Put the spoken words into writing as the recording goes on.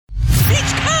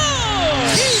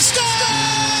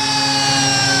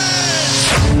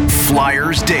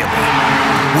Flyers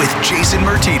Daily with Jason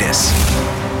Martinez.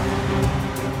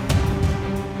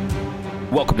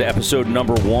 Welcome to episode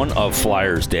number 1 of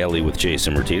Flyers Daily with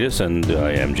Jason Martinez, and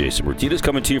I am Jason Martinez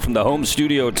coming to you from the home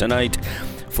studio tonight.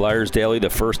 Flyers Daily, the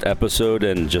first episode,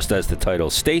 and just as the title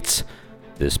states,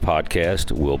 this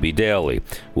podcast will be daily.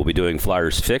 We'll be doing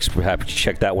Flyers Fix. We're happy to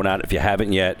check that one out. If you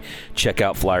haven't yet, check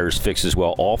out Flyers Fix as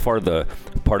well. All part of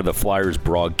the Flyers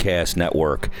broadcast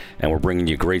network. And we're bringing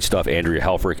you great stuff. Andrea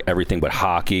Helfrich, everything but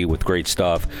hockey with great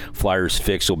stuff. Flyers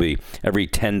Fix will be every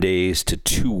 10 days to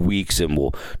 2 weeks, and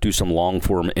we'll do some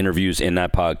long-form interviews in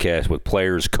that podcast with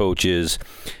players, coaches,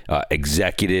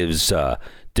 executives,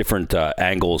 different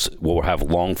angles. We'll have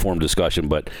long-form discussion,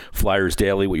 but Flyers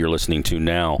Daily, what you're listening to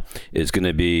now, is going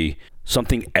to be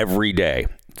something every day,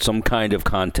 some kind of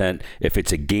content. If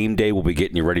it's a game day, we'll be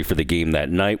getting you ready for the game that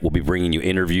night. We'll be bringing you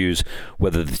interviews,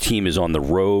 whether the team is on the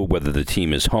road, whether the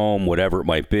team is home, whatever it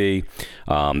might be.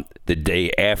 The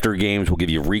day after games, we'll give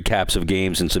you recaps of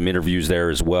games and some interviews there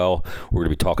as well. We're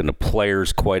going to be talking to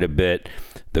players quite a bit.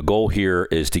 The goal here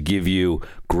is to give you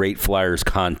great Flyers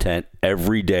content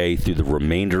every day through the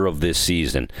remainder of this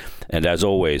season. And as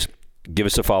always, give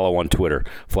us a follow on Twitter.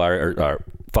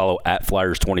 Follow at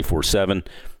Flyers 24/7,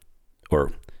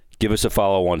 or give us a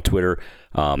follow on Twitter.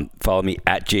 Follow me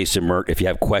at Jason Mert. If you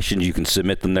have questions, you can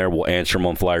submit them there. We'll answer them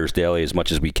on Flyers Daily as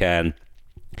much as we can.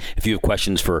 If you have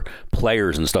questions for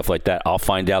players and stuff like that, I'll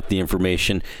find out the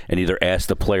information and either ask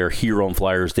the player here on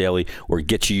Flyers Daily or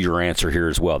get you your answer here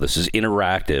as well. This is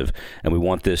interactive, and we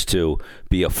want this to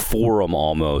be a forum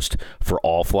almost for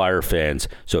all Flyer fans.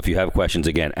 So if you have questions,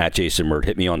 again, at Jason Mert,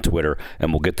 hit me on Twitter,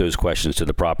 and we'll get those questions to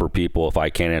the proper people if I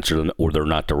can't answer them or they're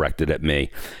not directed at me.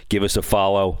 Give us a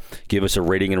follow. Give us a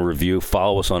rating and a review.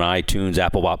 Follow us on iTunes,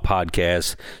 Apple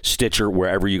Podcasts, Stitcher,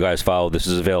 wherever you guys follow. This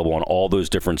is available on all those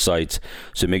different sites.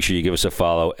 So make sure you give us a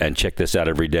follow and check this out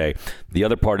every day. The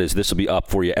other part is this will be up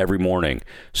for you every morning.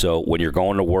 So when you're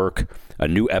going to work, a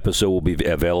new episode will be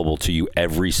available to you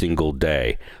every single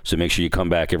day. So make sure you come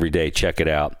back every day, check it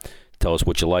out. Tell us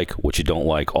what you like, what you don't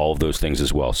like, all of those things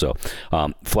as well. So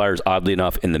Flyers, oddly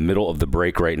enough, in the middle of the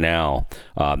break right now.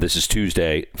 This is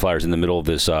Tuesday. Flyers in the middle of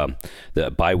this the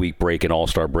bye-week break and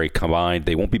all-star break combined.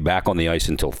 They won't be back on the ice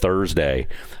until Thursday.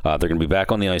 They're going to be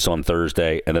back on the ice on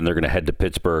Thursday, and then they're going to head to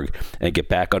Pittsburgh and get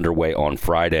back underway on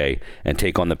Friday and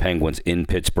take on the Penguins in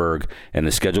Pittsburgh. And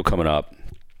the schedule coming up,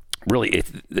 really,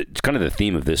 it's kind of the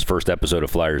theme of this first episode of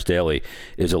Flyers Daily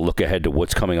is a look ahead to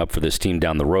what's coming up for this team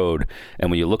down the road. And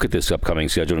when you look at this upcoming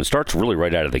schedule, and it starts really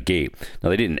right out of the gate. Now,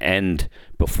 they didn't end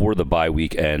before the bye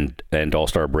week and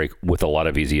all-star break with a lot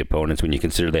of easy opponents when you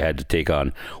consider they had to take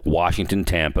on Washington,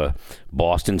 Tampa,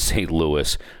 Boston, St.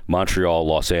 Louis, Montreal,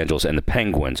 Los Angeles, and the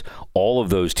Penguins. All of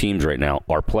those teams right now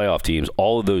are playoff teams.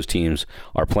 All of those teams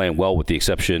are playing well with the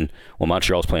exception, well,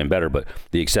 Montreal's playing better, but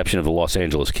the exception of the Los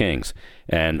Angeles Kings.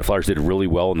 And the Flyers did really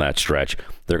well in that stretch.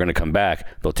 They're going to come back.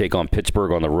 They'll take on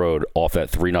Pittsburgh on the road off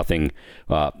that 3-0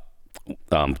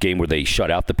 game where they shut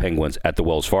out the Penguins at the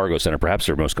Wells Fargo Center, perhaps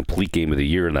their most complete game of the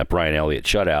year in that Brian Elliott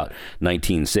shutout,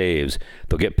 19 saves.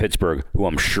 They'll get Pittsburgh, who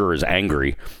I'm sure is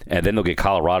angry, and then they'll get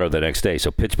Colorado the next day. So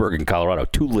Pittsburgh and Colorado,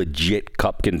 two legit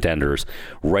cup contenders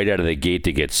right out of the gate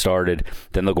to get started.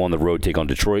 Then they'll go on the road, take on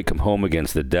Detroit, come home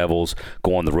against the Devils,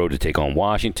 go on the road to take on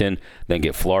Washington, then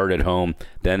get Florida at home,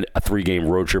 then a 3-game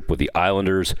road trip with the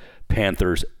Islanders,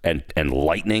 Panthers, and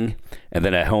Lightning, and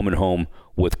then at home and home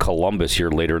with Columbus here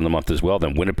later in the month as well.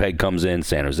 Then Winnipeg comes in,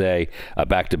 San Jose, a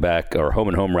back-to-back, or home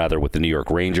and home rather, with the New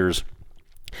York Rangers.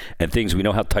 And things, we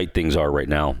know how tight things are right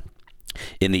now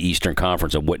in the Eastern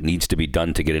Conference and what needs to be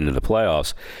done to get into the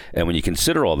playoffs. And when you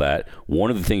consider all that, one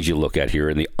of the things you look at here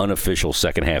in the unofficial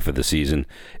second half of the season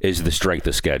is the strength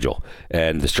of schedule.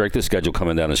 And the strength of schedule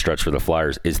coming down the stretch for the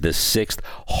Flyers is the 6th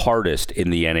hardest in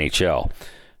the NHL.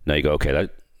 Now you go, okay,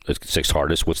 that's 6th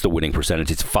hardest. What's the winning percentage?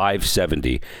 It's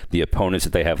 .570. The opponents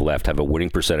that they have left have a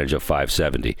winning percentage of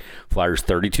 .570. Flyers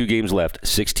 32 games left,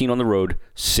 16 on the road,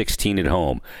 16 at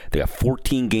home. They got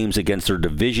 14 games against their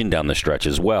division down the stretch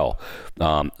as well.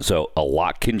 So a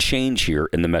lot can change here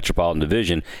in the Metropolitan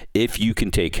Division if you can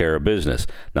take care of business.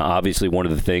 Now, obviously, one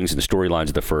of the things in the storylines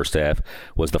of the first half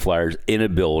was the Flyers'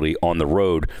 inability on the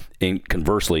road, and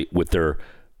conversely, with their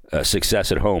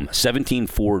success at home,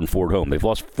 17-4-4 at home. They've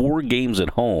lost 4 games at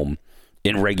home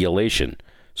in regulation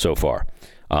so far.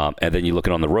 And then you look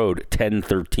at on the road,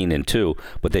 10-13-2,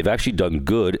 but they've actually done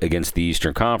good against the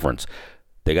Eastern Conference.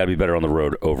 They got to be better on the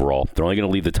road overall. They're only going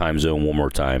to leave the time zone one more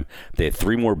time. They had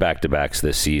 3 more back-to-backs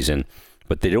this season,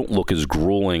 but they don't look as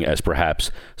grueling as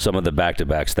perhaps some of the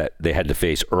back-to-backs that they had to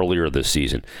face earlier this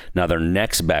season. Now, their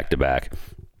next back-to-back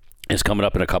is coming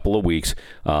up in a couple of weeks.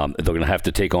 They're going to have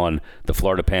to take on the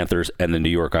Florida Panthers and the New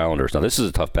York Islanders. Now, this is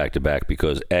a tough back-to-back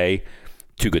because, A,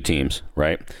 two good teams,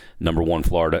 right? Number one,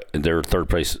 Florida, they're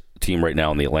third-place team right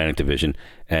now in the Atlantic Division,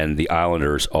 and the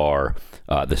Islanders are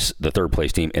the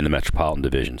third-place team in the Metropolitan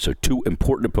Division. So two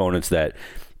important opponents that,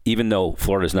 even though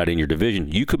Florida's not in your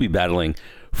division, you could be battling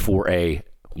for a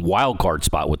wild card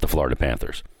spot with the Florida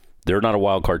Panthers. They're not a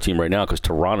wild card team right now because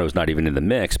Toronto's not even in the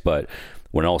mix, but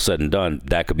when all said and done,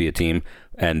 that could be a team.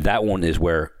 And that one is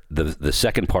where the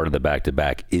second part of the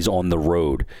back-to-back is on the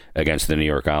road against the New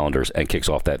York Islanders and kicks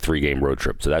off that 3-game road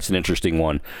trip. So that's an interesting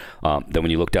one. Then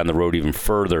when you look down the road even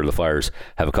further, the Flyers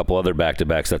have a couple other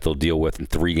back-to-backs that they'll deal with in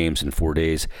 3 games in 4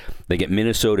 days. They get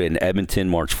Minnesota and Edmonton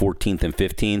March 14th and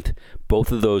 15th.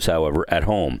 Both of those, however, at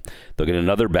home. They'll get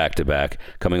another back-to-back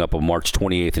coming up on March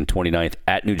 28th and 29th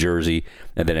at New Jersey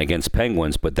and then against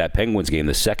Penguins. But that Penguins game,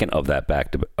 the second of that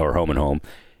or home and home,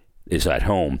 is at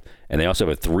home. And they also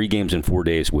have 3 games in 4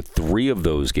 days, with 3 of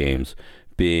those games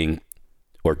being,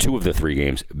 or 2 of the 3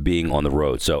 games being on the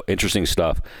road. So interesting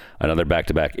stuff. Another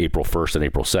back-to-back April 1st and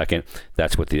April 2nd.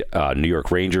 That's with the New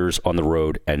York Rangers on the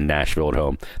road and Nashville at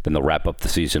home. Then they'll wrap up the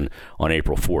season on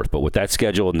April 4th. But with that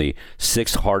schedule and the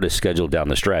 6th hardest schedule down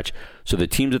the stretch, so the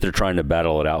teams that they're trying to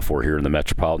battle it out for here in the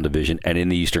Metropolitan Division and in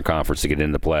the Eastern Conference to get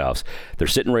into the playoffs, they're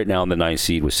sitting right now in the 9th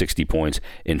seed with 60 points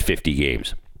in 50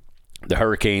 games. The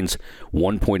Hurricanes,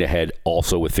 1 point ahead,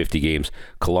 also with 50 games.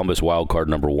 Columbus, wild card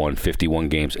number 1, 51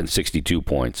 games and 62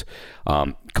 points.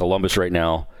 Columbus right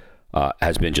now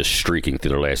has been just streaking through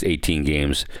their last 18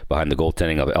 games behind the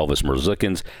goaltending of Elvis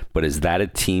Merzlikins. But is that a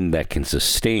team that can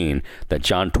sustain, that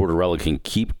John Tortorella can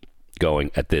keep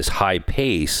going at this high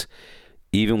pace,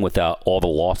 even without all the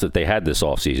loss that they had this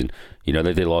offseason? You know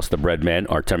that they lost the Breadman,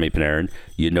 Artemi Panarin.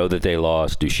 You know that they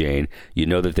lost Duchesne. You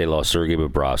know that they lost Sergei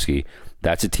Bobrovsky.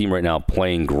 That's a team right now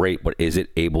playing great, but is it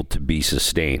able to be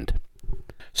sustained?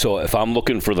 So if I'm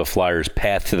looking for the Flyers'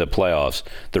 path to the playoffs,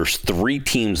 there's 3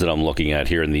 teams that I'm looking at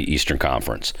here in the Eastern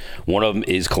Conference. One of them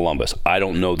is Columbus. I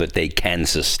don't know that they can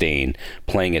sustain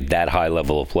playing at that high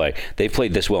level of play. They've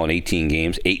played this well in 18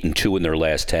 games, 8-2 in their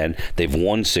last 10. They've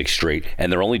won 6 straight,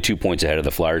 and they're only 2 points ahead of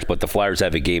the Flyers, but the Flyers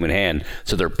have a game in hand,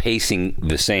 so they're pacing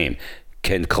the same.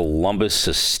 Can Columbus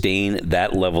sustain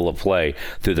that level of play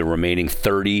through the remaining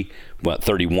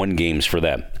 31 games for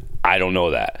them? I don't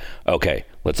know that. Okay,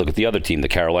 let's look at the other team, the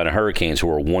Carolina Hurricanes, who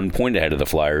are 1 point ahead of the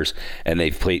Flyers, and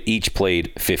they've each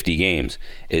played 50 games.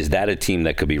 Is that a team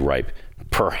that could be ripe?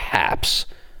 Perhaps.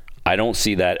 I don't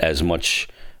see that as much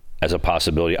as a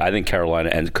possibility. I think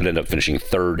Carolina could end up finishing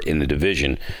 3rd in the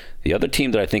division. The other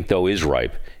team that I think, though, is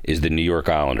ripe is the New York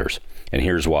Islanders, and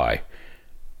here's why.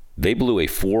 They blew a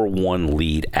 4-1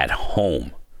 lead at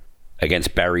home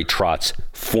against Barry Trotz's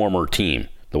former team,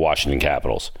 the Washington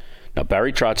Capitals. Now,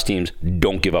 Barry Trotz's teams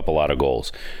don't give up a lot of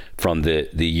goals. From the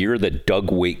year that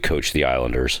Doug Weight coached the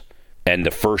Islanders and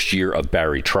the first year of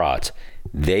Barry Trotz,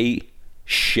 they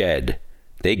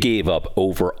gave up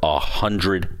over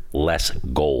 100 less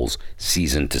goals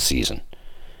season to season.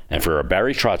 And for a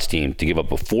Barry Trotz team to give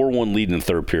up a 4-1 lead in the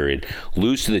third period,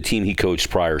 lose to the team he coached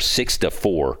prior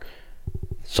 6-4,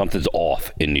 something's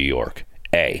off in New York.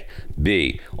 A.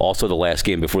 B. Also the last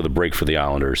game before the break for the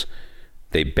Islanders,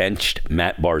 they benched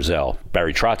Matt Barzal.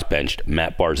 Barry Trotz benched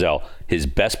Matt Barzal, his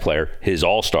best player, his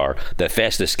all-star, the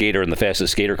fastest skater in the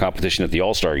fastest skater competition at the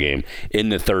all-star game in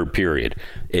the third period.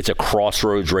 It's a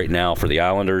crossroads right now for the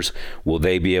Islanders. Will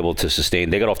they be able to sustain?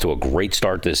 They got off to a great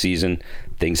start this season.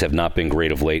 Things have not been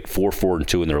great of late.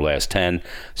 4-4-2 in their last 10,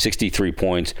 63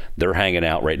 points. They're hanging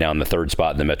out right now in the 3rd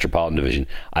spot in the Metropolitan Division.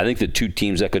 I think the 2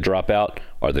 teams that could drop out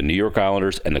are the New York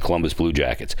Islanders and the Columbus Blue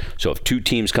Jackets. So if 2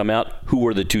 teams come out, who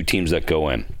are the 2 teams that go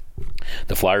in?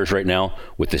 The Flyers right now,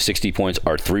 with the 60 points,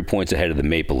 are 3 points ahead of the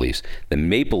Maple Leafs. The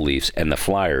Maple Leafs and the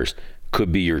Flyers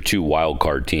could be your 2 wild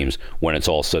card teams when it's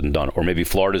all said and done. Or maybe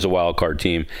Florida's a wild card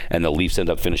team and the Leafs end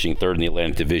up finishing 3rd in the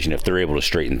Atlantic Division if they're able to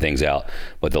straighten things out.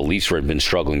 But the Leafs have been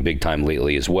struggling big time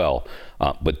lately as well.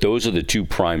 But those are the 2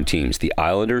 prime teams, the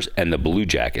Islanders and the Blue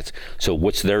Jackets. So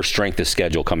what's their strength of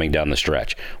schedule coming down the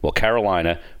stretch? Well,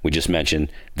 Carolina, we just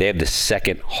mentioned, they have the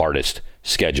 2nd hardest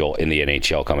schedule in the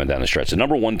NHL coming down the stretch. The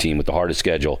number 1 team with the hardest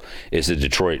schedule is the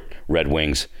Detroit Red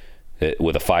Wings,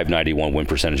 with a .591 win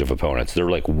percentage of opponents. They're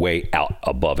like way out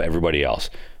above everybody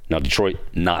else. Now, Detroit,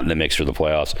 not in the mix for the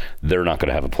playoffs. They're not going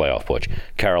to have a playoff push.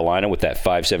 Carolina, with that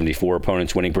 .574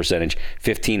 opponents winning percentage,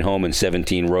 15 home and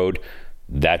 17 road,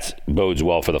 that bodes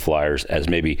well for the Flyers, as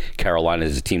maybe Carolina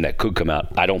is a team that could come out.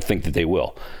 I don't think that they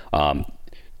will.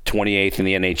 28th in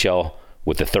the NHL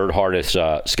with the third hardest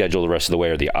schedule the rest of the way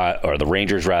are the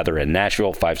Rangers in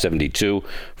Nashville, 572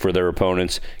 for their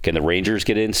opponents. Can the Rangers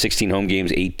get in? 16 home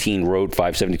games, 18 road,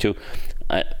 572.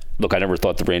 Look, I never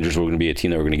thought the Rangers were going to be a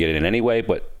team that were going to get in anyway,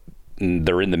 but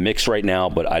they're in the mix right now,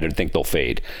 but I don't think they'll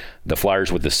fade. The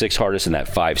Flyers with the 6th hardest in that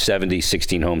 570,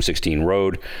 16 home, 16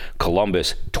 road.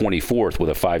 Columbus, 24th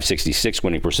with a 566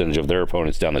 winning percentage of their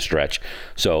opponents down the stretch.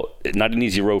 So not an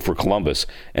easy road for Columbus.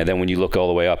 And then when you look all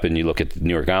the way up and you look at the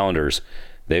New York Islanders,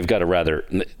 they've got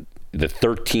the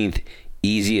 13th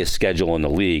easiest schedule in the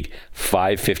league,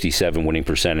 557 winning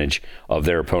percentage of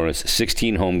their opponents,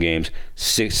 16 home games,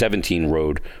 17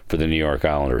 road for the New York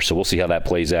Islanders. So we'll see how that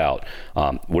plays out.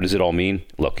 What does it all mean?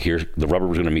 Look, here the rubber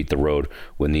was going to meet the road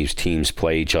when these teams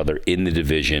play each other in the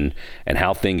division, and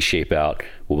how things shape out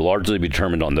will largely be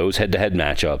determined on those head-to-head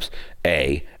matchups,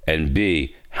 A, and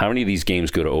B, how many of these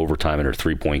games go to overtime and are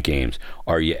 3-point games?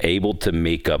 Are you able to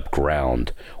make up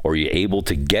ground? Or are you able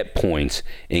to get points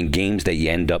in games that you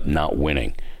end up not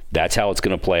winning? That's how it's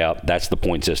going to play out. That's the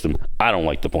point system. I don't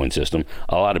like the point system.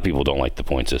 A lot of people don't like the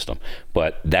point system.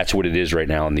 But that's what it is right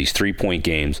now in these 3-point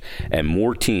games. And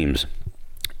more teams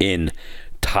in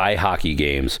tie hockey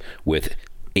games with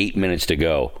 8 minutes to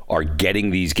go are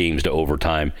getting these games to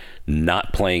overtime,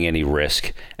 not playing any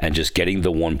risk, and just getting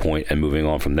the 1 point and moving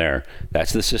on from there.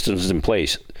 That's the systems in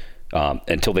place.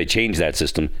 Until they change that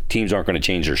system, teams aren't going to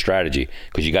change their strategy,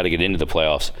 because you got to get into the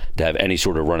playoffs to have any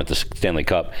sort of run at the Stanley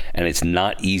Cup, and it's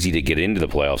not easy to get into the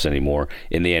playoffs anymore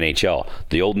in the NHL.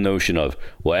 The old notion of,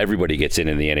 well, everybody gets in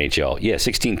the NHL. Yeah,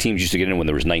 16 teams used to get in when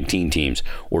there was 19 teams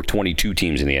or 22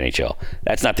 teams in the NHL.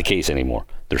 That's not the case anymore.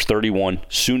 There's 31,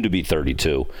 soon to be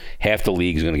 32. Half the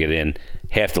league is going to get in.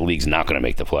 Half the league's not going to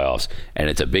make the playoffs. And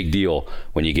it's a big deal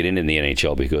when you get into the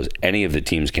NHL, because any of the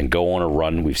teams can go on a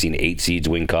run. We've seen 8 seeds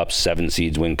win cups, 7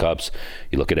 seeds win cups.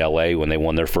 You look at LA when they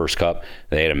won their first cup.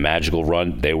 They had a magical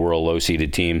run. They were a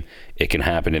low-seeded team. It can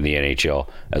happen in the NHL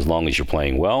as long as you're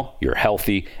playing well, you're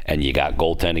healthy, and you got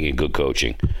goaltending and good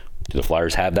coaching. Do the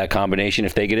Flyers have that combination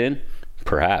if they get in?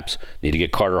 Perhaps. Need to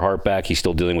get Carter Hart back. He's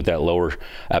still dealing with that lower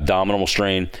abdominal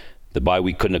strain. The bye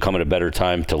week couldn't have come at a better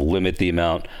time to limit the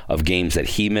amount of games that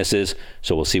he misses.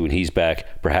 So we'll see when he's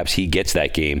back. Perhaps he gets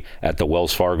that game at the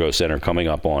Wells Fargo Center coming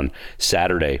up on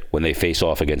Saturday when they face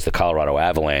off against the Colorado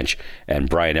Avalanche. And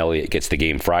Brian Elliott gets the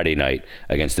game Friday night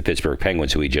against the Pittsburgh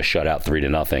Penguins, who he just shut out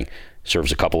 3-0.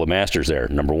 Serves a couple of masters there.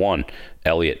 Number one,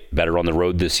 Elliott better on the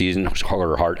road this season.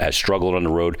 Carter Hart has struggled on the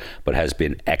road, but has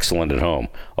been excellent at home.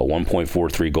 A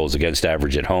 1.43 goals against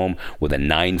average at home with a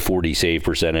 .940 save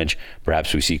percentage.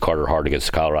 Perhaps we see Carter Hart against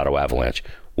the Colorado Avalanche.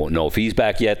 Won't know if he's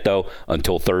back yet, though,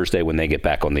 until Thursday when they get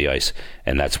back on the ice.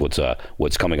 And that's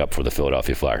what's coming up for the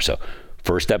Philadelphia Flyers. So,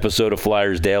 first episode of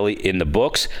Flyers Daily in the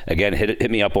books. Again,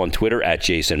 hit me up on Twitter at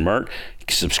Jason Mert.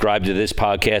 Subscribe to this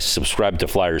podcast. Subscribe to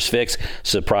Flyers Fix.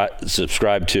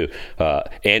 Subscribe to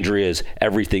Andrea's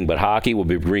Everything But Hockey. We'll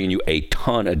be bringing you a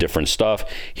ton of different stuff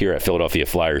here at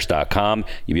PhiladelphiaFlyers.com.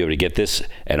 You'll be able to get this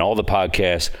and all the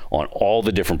podcasts on all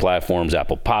the different platforms,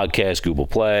 Apple Podcasts, Google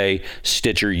Play,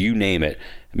 Stitcher, you name it.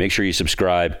 Make sure you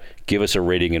subscribe, give us a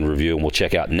rating and review, and we'll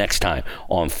check out next time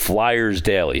on Flyers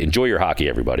Daily. Enjoy your hockey,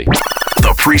 everybody.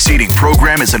 The preceding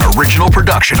program is an original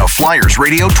production of Flyers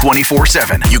Radio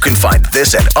 24/7. You can find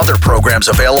this and other programs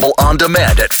available on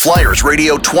demand at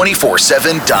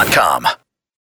FlyersRadio247.com.